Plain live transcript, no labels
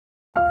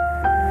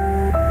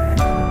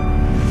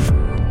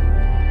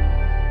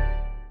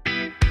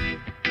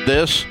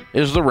This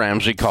is the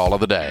Ramsey Call of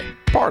the Day,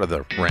 part of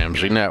the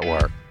Ramsey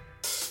Network.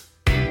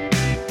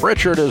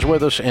 Richard is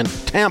with us in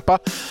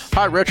Tampa.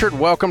 Hi, Richard.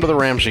 Welcome to the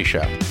Ramsey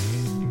Show.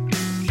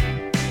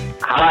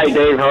 Hi,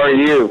 Dave. How are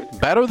you?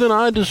 Better than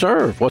I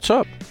deserve. What's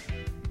up?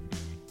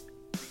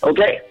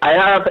 Okay, I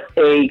have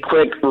a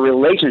quick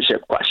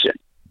relationship question.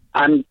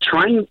 I'm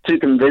trying to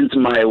convince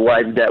my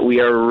wife that we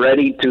are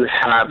ready to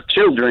have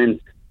children,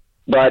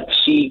 but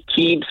she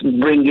keeps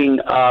bringing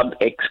up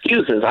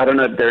excuses. I don't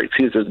know if they're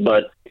excuses,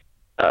 but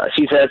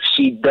she says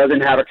she doesn't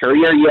have a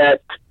career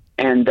yet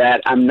and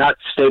that I'm not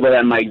stable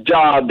at my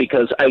job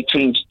because I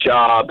change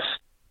jobs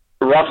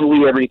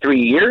roughly every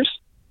 3 years.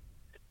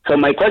 So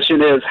my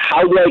question is,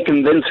 how do I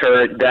convince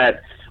her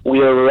that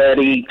we are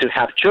ready to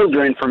have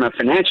children from a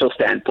financial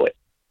standpoint?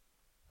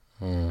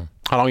 How long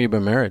have you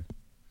been married?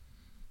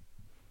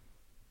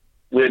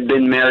 We've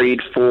been married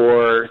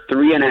for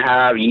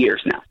 3.5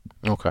 years now.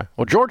 Okay.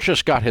 Well, George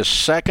just got his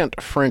second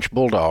French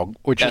bulldog,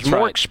 which is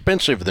more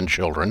expensive than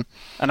children.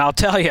 And I'll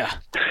tell you,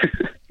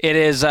 it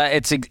is.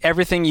 It's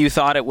everything you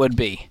thought it would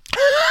be.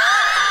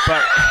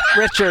 But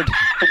Richard,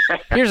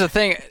 here's the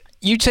thing: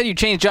 you said you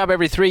change job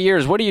every 3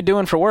 years. What are you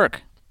doing for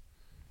work?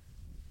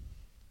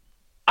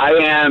 I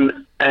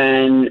am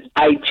an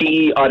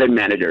IT audit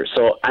manager,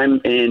 so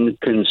I'm in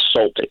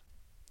consulting.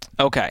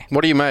 Okay.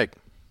 What do you make?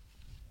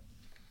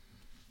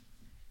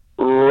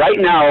 Right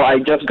now, I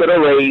just got a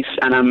raise,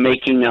 and I'm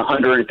making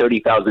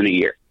 $130,000 a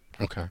year.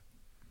 Okay.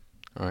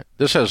 All right.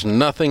 This has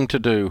nothing to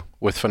do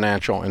with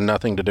financial and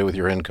nothing to do with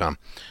your income.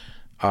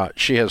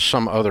 She has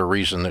some other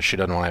reason that she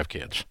doesn't want to have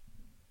kids,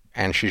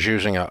 and she's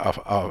using a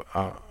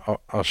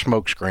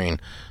smokescreen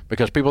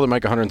because people that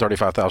make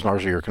 $135,000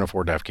 a year can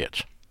afford to have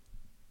kids.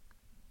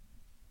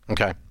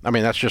 Okay. I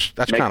mean,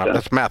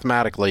 that's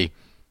mathematically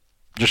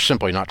just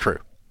simply not true.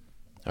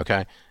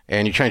 Okay.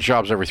 And you change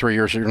jobs every 3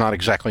 years, you're not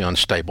exactly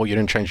unstable. You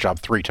didn't change job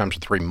 3 times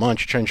in 3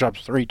 months. You change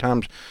jobs 3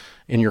 times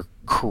in your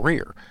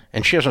career.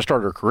 And she hasn't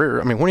started her career.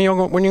 I mean, when are you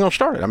going to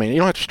start it? I mean, you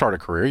don't have to start a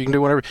career. You can do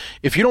whatever.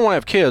 If you don't want to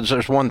have kids,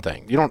 there's one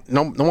thing.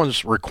 No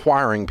one's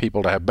requiring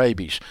people to have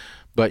babies.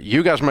 But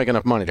you guys make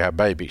enough money to have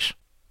babies.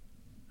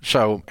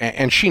 So,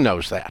 and she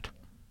knows that.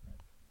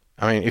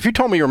 I mean, if you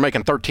told me you were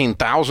making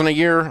 $13,000 a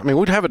year, I mean,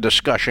 we'd have a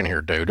discussion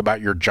here, dude,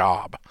 about your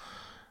job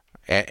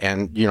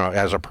and you know,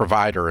 as a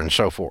provider and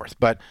so forth.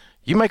 But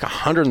you make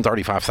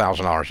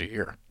 $135,000 a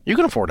year. You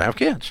can afford to have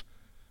kids.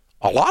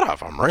 A lot of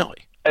them,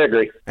 really. I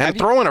agree. And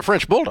throw in a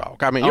French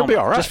bulldog. I mean, you'll be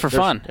all right. Just for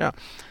fun. Yeah.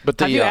 But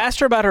have you asked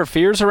her about her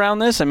fears around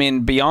this? I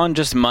mean, beyond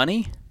just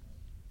money?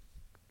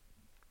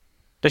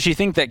 Does she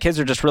think that kids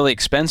are just really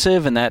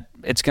expensive and that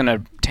it's going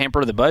to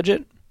tamper the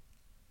budget?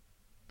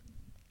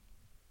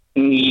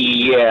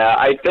 Yeah,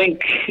 I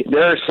think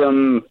there are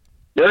some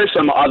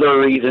other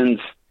reasons.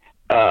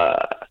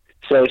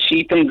 So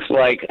she thinks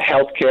like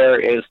healthcare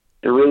is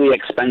really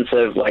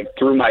expensive. Like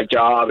through my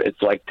job,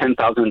 it's like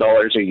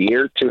 $10,000 a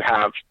year to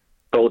have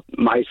both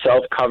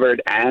myself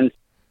covered and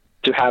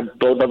to have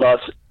both of us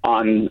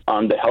on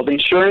the health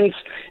insurance.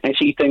 And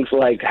she thinks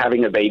like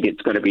having a baby,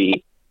 it's going to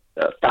be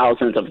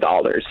thousands of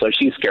dollars. So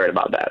she's scared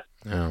about that.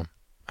 Yeah.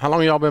 How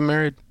long have y'all been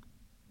married?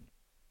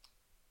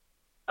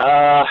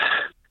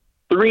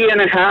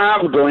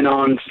 3.5, going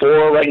on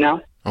 4 right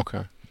now.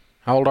 Okay.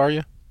 How old are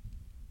you?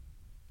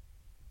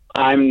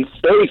 I'm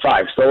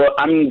 35, so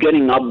I'm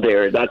getting up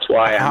there. That's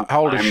why How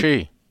old is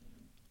she?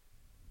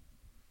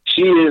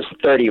 She is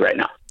 30 right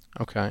now.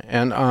 Okay.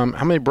 And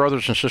how many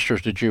brothers and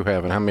sisters did you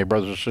have, and how many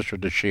brothers and sisters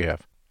did she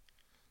have?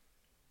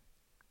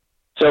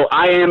 So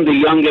I am the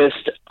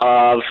youngest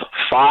of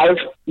 5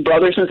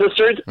 brothers and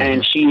sisters,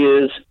 and she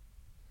is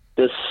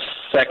the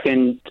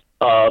second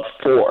of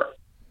 4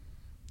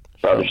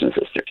 brothers and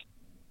sisters.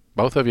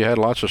 Both of you had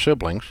lots of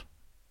siblings.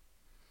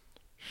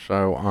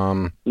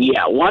 So,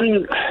 yeah,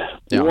 one.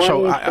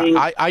 So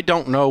I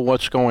don't know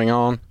what's going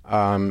on.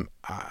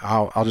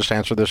 I'll just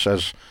answer this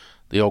as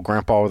the old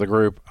grandpa of the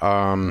group.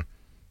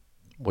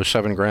 With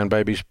 7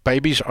 grandbabies,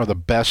 babies are the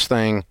best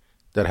thing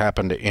that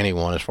happened to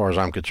anyone, as far as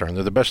I'm concerned.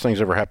 They're the best things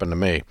that ever happened to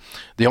me.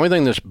 The only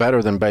thing that's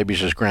better than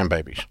babies is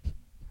grandbabies.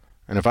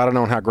 And if I'd have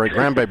known how great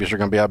grandbabies are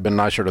going to be, I'd been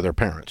nicer to their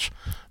parents.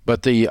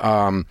 But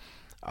so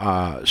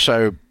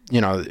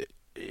you know,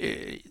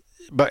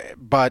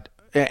 but.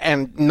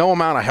 And no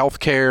amount of health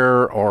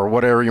care or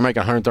whatever, you're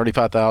making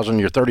 $135,000,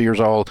 you're 30 years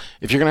old.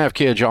 If you're going to have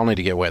kids, y'all need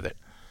to get with it.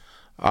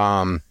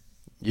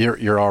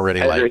 You're already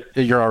late.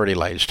 You're already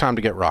late. It's time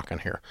to get rocking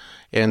here.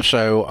 And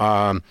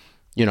so,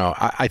 you know,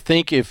 I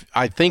think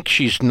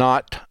she's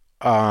not,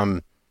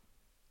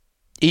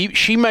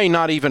 she may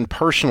not even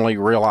personally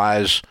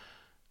realize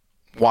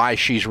why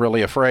she's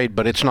really afraid,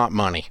 but it's not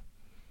money.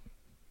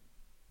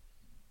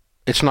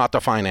 It's not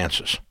the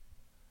finances.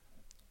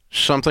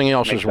 Something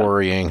else is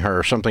worrying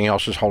her. Something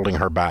else is holding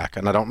her back,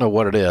 and I don't know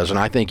what it is. And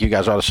I think you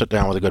guys ought to sit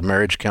down with a good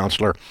marriage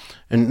counselor,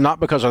 and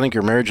not because I think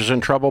your marriage is in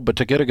trouble, but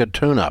to get a good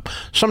tune-up.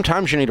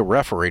 Sometimes you need a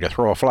referee to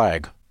throw a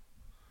flag.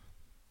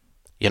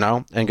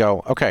 and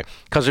go, okay.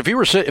 Because if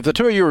the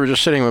two of you were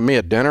just sitting with me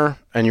at dinner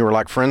and you were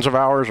like friends of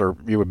ours, or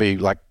you would be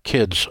like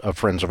kids of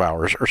friends of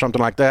ours or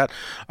something like that,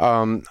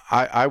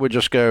 I would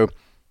just go,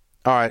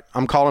 all right,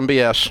 I'm calling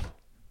BS.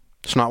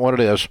 It's not what it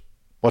is.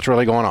 What's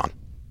really going on?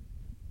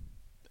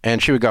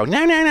 And she would go, no.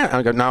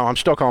 I go, no, I'm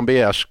still calling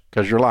BS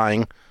because you're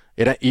lying.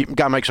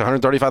 Guy makes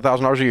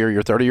 $135,000 a year.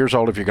 You're 30 years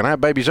old. If you're going to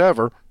have babies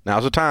ever,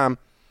 now's the time.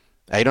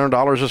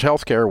 $800 is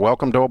health care.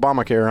 Welcome to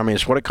Obamacare. I mean,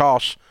 it's what it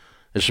costs.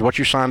 This is what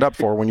you signed up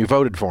for when you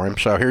voted for him.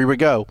 So here we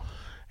go.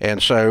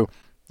 And so,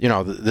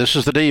 this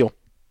is the deal.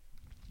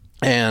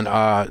 And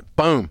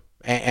boom.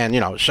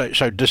 And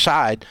so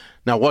decide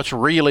now what's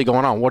really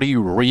going on. What are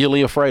you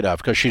really afraid of?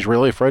 Because she's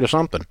really afraid of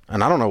something.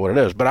 And I don't know what it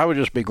is, but I would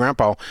just be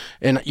grandpa.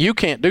 And you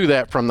can't do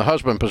that from the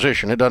husband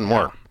position. It doesn't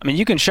work. I mean,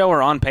 you can show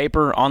her on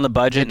paper, on the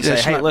budget, and say,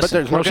 hey,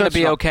 listen, we're going to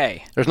be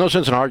okay. There's no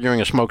sense in arguing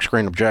a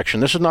smokescreen objection.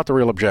 This is not the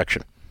real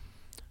objection.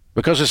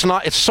 Because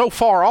it's so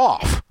far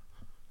off.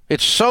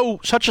 It's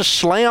such a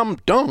slam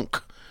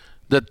dunk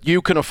that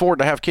you can afford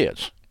to have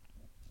kids.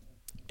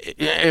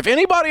 If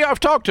anybody I've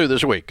talked to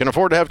this week can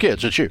afford to have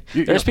kids, it's you.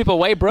 There's people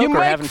way broke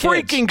or having kids. You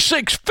make freaking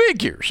six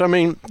figures. I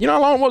mean, you know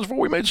how long it was before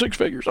we made six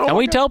figures? And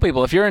we tell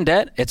people, if you're in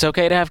debt, it's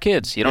okay to have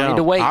kids. You don't need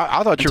to wait.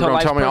 I thought you were going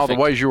to tell me all the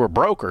ways you were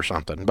broke or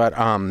something. But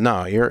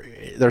no,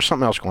 there's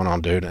something else going on,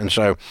 dude. And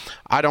so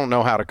I don't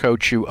know how to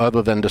coach you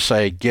other than to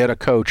say, get a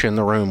coach in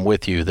the room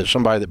with you, that's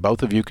somebody that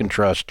both of you can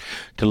trust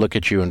to look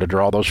at you and to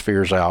draw those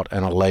fears out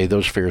and allay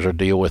those fears or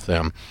deal with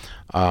them.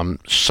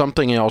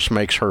 Something else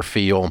makes her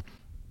feel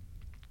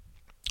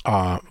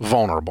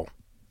vulnerable.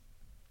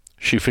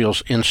 She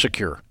feels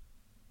insecure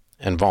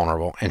and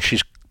vulnerable, and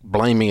she's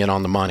blaming it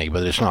on the money,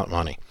 but it's not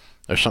money.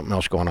 There's something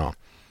else going on.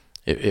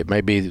 It may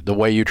be the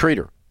way you treat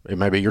her. It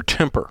may be your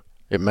temper.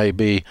 It may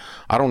be,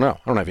 I don't know.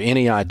 I don't have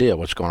any idea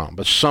what's going on,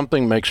 but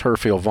something makes her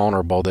feel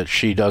vulnerable, that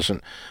she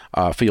doesn't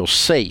feel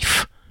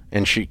safe.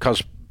 And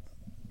because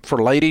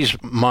for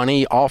ladies,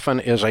 money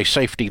often is a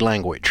safety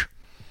language.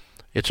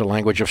 It's a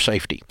language of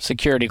safety.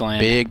 Security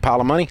gland. Big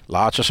pile of money,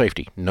 lots of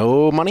safety.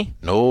 No money,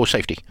 no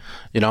safety.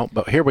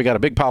 But here we got a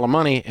big pile of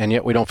money, and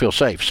yet we don't feel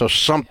safe. So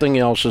something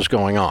else is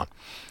going on.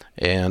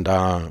 And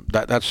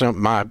that's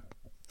my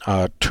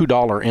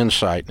 $2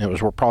 insight. And it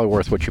was probably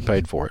worth what you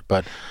paid for it.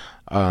 But,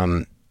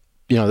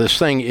 this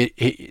thing,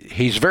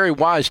 he's very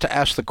wise to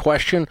ask the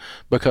question,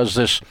 because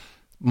this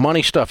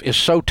money stuff is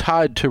so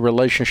tied to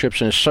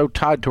relationships and is so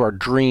tied to our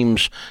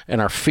dreams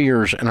and our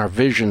fears and our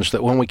visions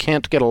that when we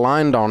can't get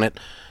aligned on it,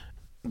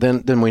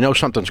 then we know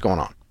something's going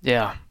on.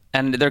 Yeah.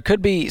 And there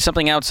could be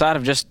something outside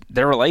of just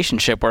their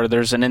relationship where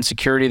there's an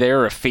insecurity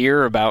there or a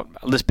fear about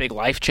this big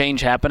life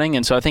change happening.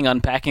 And so I think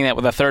unpacking that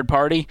with a third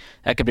party,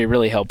 that could be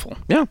really helpful.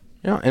 Yeah.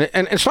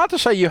 And it's not to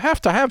say you have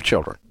to have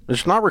children.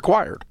 It's not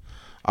required.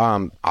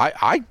 I'm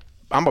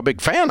a big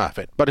fan of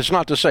it, but it's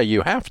not to say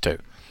you have to.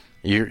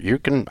 You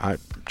can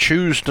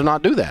choose to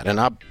not do that. And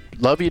I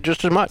love you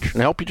just as much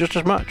and help you just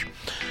as much.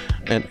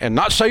 And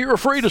not say you're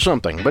afraid of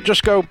something, but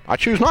just go, I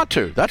choose not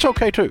to. That's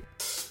okay, too.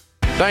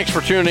 Thanks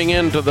for tuning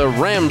in to the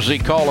Ramsey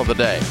Call of the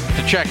Day.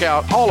 To check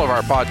out all of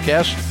our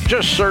podcasts,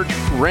 just search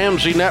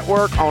Ramsey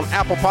Network on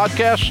Apple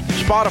Podcasts,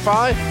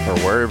 Spotify, or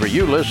wherever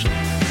you listen.